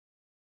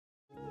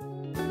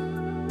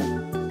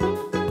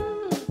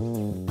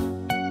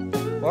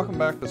Welcome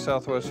back to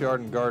Southwest Yard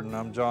and Garden.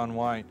 I'm John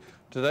White.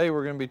 Today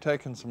we're going to be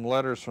taking some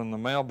letters from the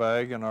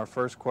mailbag, and our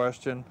first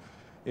question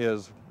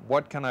is,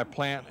 what can I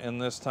plant in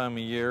this time of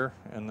year?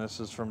 And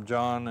this is from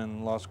John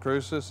in Las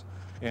Cruces.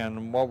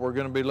 And what we're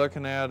going to be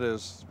looking at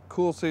is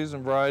cool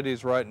season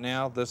varieties right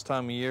now, this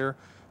time of year,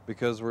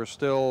 because we're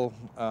still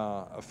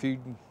a few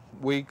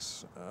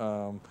weeks,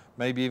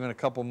 maybe even a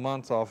couple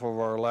months off of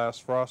our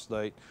last frost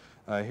date.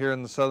 Here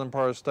in the southern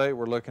part of the state,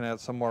 we're looking at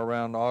somewhere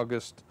around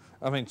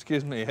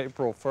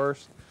April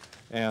 1st.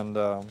 And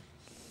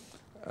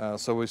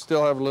so we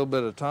still have a little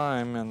bit of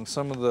time, and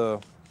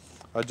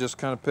I just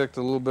kind of picked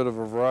a little bit of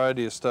a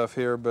variety of stuff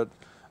here, but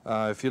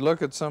if you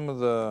look at some of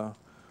the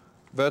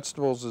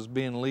vegetables as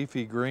being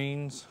leafy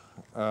greens,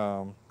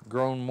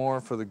 grown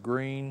more for the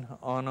green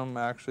on them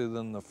actually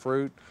than the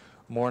fruit,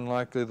 more than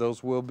likely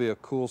those will be a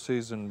cool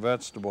season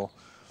vegetable.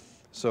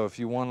 So if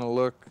you want to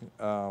look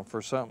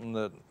for something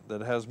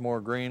that has more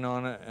green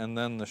on it, and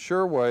then the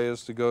sure way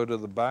is to go to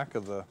the back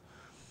of the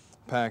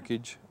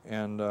package,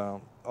 and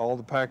all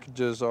the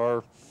packages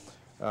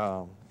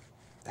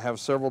have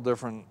several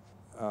different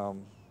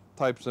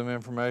types of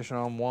information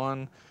on.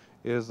 One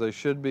is they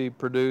should be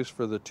produced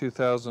for the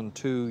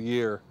 2002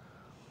 year,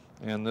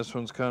 and this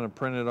one's kind of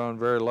printed on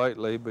very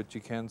lightly, but you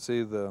can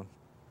see the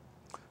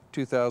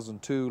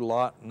 2002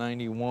 lot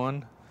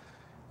 91,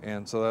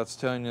 and so that's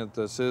telling you that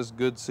this is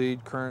good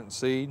seed, current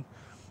seed.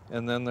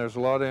 And then there's a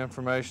lot of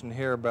information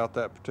here about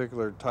that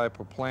particular type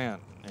of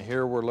plant.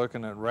 Here we're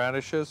looking at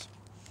radishes,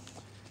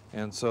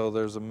 and so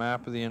there's a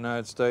map of the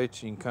United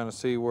States. You can kind of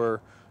see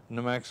where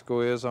New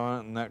Mexico is on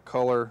it, and that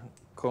color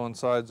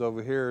coincides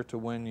over here to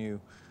when you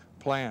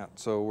plant.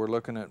 So we're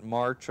looking at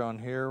March on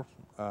here,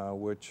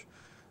 which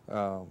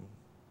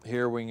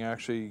here we can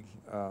actually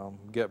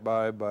get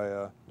by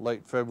a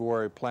late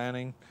February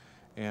planting,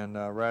 and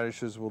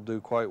radishes will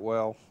do quite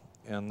well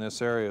in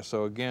this area.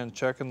 So again,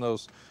 checking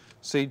those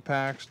seed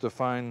packs to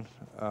find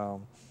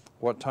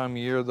what time of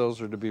year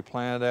those are to be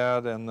planted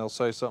at, and they'll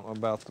say something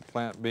about the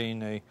plant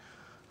being a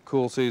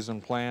cool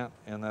season plant,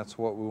 and that's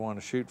what we want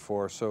to shoot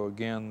for. So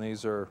again,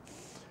 these are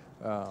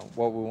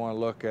what we want to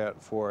look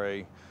at for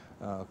a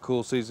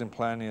cool season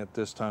planting at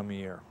this time of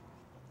year.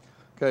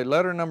 Okay,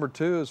 letter number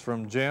 2 is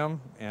from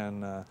Jim,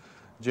 and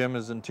Jim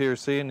is in Tier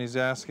C, and he's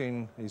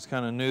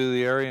kind of new to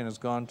the area and has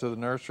gone to the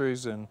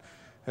nurseries and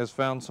has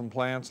found some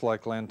plants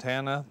like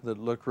Lantana that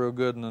look real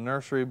good in the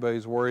nursery, but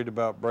he's worried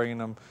about bringing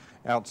them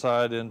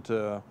outside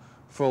into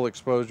full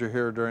exposure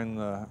here during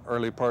the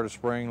early part of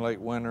spring, late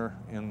winter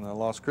in the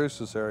Las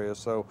Cruces area.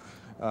 So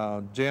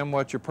Jim,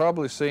 what you're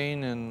probably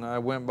seeing, and I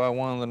went by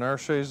one of the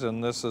nurseries,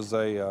 and this is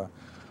a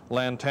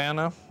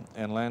Lantana,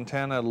 and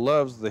Lantana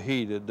loves the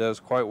heat. It does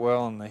quite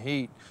well in the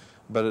heat,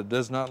 but it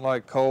does not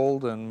like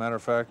cold, and matter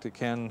of fact, it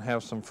can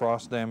have some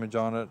frost damage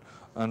on it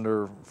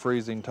under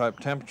freezing type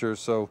temperatures.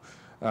 So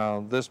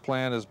this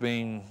plant is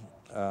being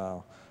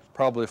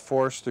probably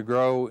forced to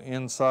grow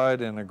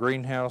inside in a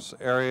greenhouse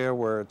area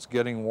where it's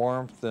getting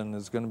warmth and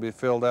is going to be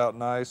filled out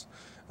nice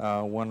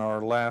when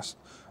our last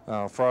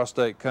frost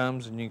date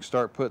comes, and you can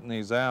start putting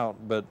these out.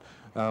 But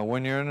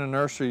when you're in a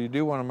nursery, you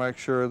do want to make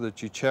sure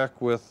that you check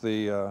with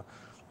the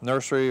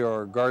nursery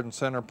or garden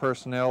center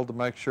personnel to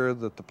make sure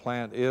that the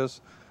plant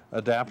is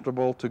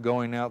adaptable to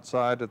going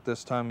outside at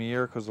this time of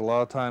year, because a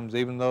lot of times,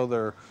 even though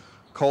they're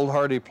cold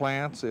hardy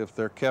plants, if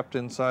they're kept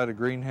inside a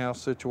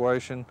greenhouse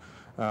situation,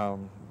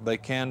 they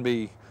can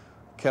be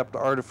kept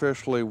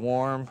artificially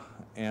warm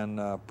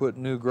and put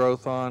new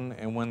growth on,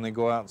 and when they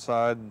go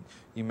outside,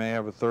 you may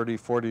have a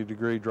 30-40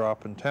 degree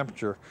drop in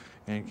temperature,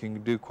 and it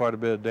can do quite a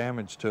bit of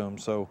damage to them.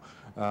 So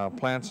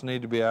plants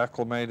need to be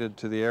acclimated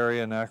to the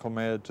area and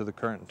acclimated to the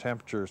current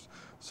temperatures.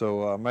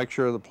 So make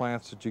sure the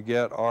plants that you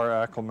get are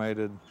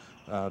acclimated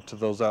to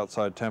those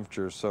outside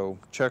temperatures. So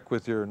check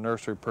with your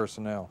nursery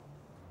personnel.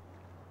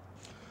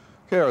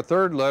 Okay, our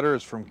third letter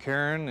is from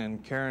Karen,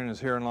 and Karen is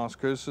here in Las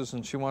Cruces,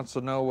 and she wants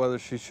to know whether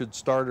she should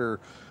start her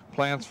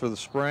plants for the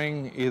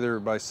spring either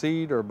by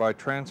seed or by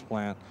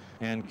transplant.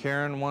 And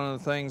Karen, one of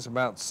the things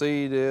about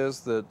seed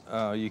is that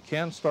you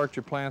can start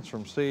your plants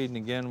from seed, and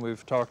again,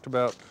 we've talked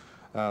about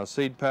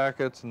seed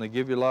packets, and they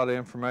give you a lot of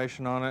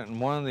information on it, and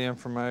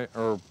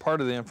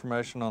part of the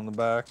information on the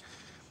back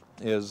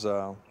is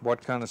what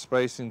kind of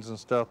spacings and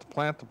stuff to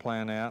plant the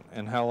plant at,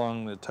 and how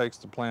long it takes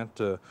the plant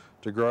to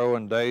grow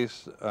in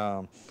days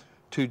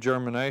to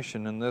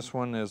germination. And this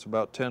one is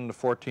about 10 to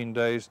 14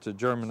 days to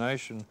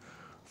germination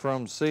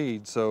from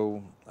seed.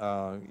 So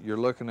you're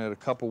looking at a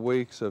couple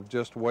weeks of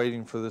just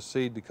waiting for the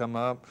seed to come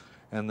up,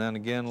 and then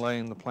again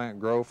letting the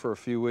plant grow for a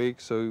few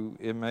weeks. So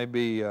it may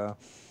be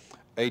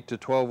 8 to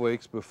 12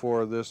 weeks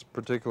before this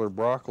particular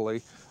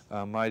broccoli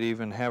might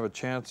even have a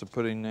chance of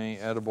putting any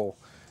edible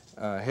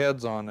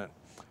heads on it.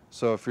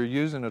 So if you're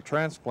using a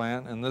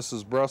transplant, and this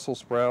is Brussels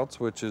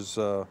sprouts, which is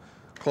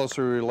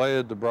closely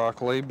related to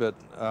broccoli, but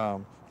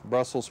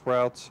Brussels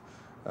sprouts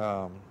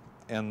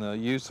and the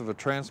use of a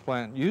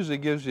transplant usually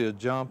gives you a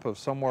jump of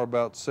somewhere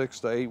about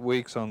 6 to 8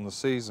 weeks on the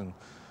season.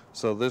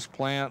 So this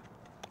plant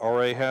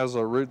already has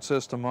a root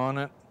system on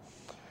it,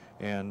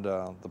 And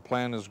the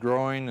plant is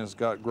growing, has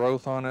got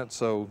growth on it,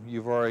 so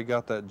you've already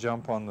got that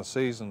jump on the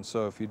season.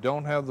 So if you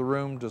don't have the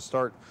room to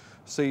start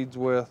seeds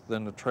with,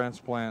 then the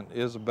transplant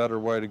is a better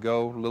way to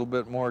go. A little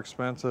bit more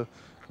expensive,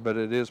 but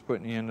it is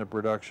putting you into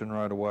production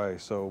right away.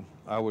 So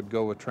I would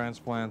go with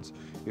transplants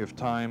if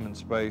time and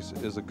space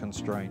is a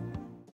constraint.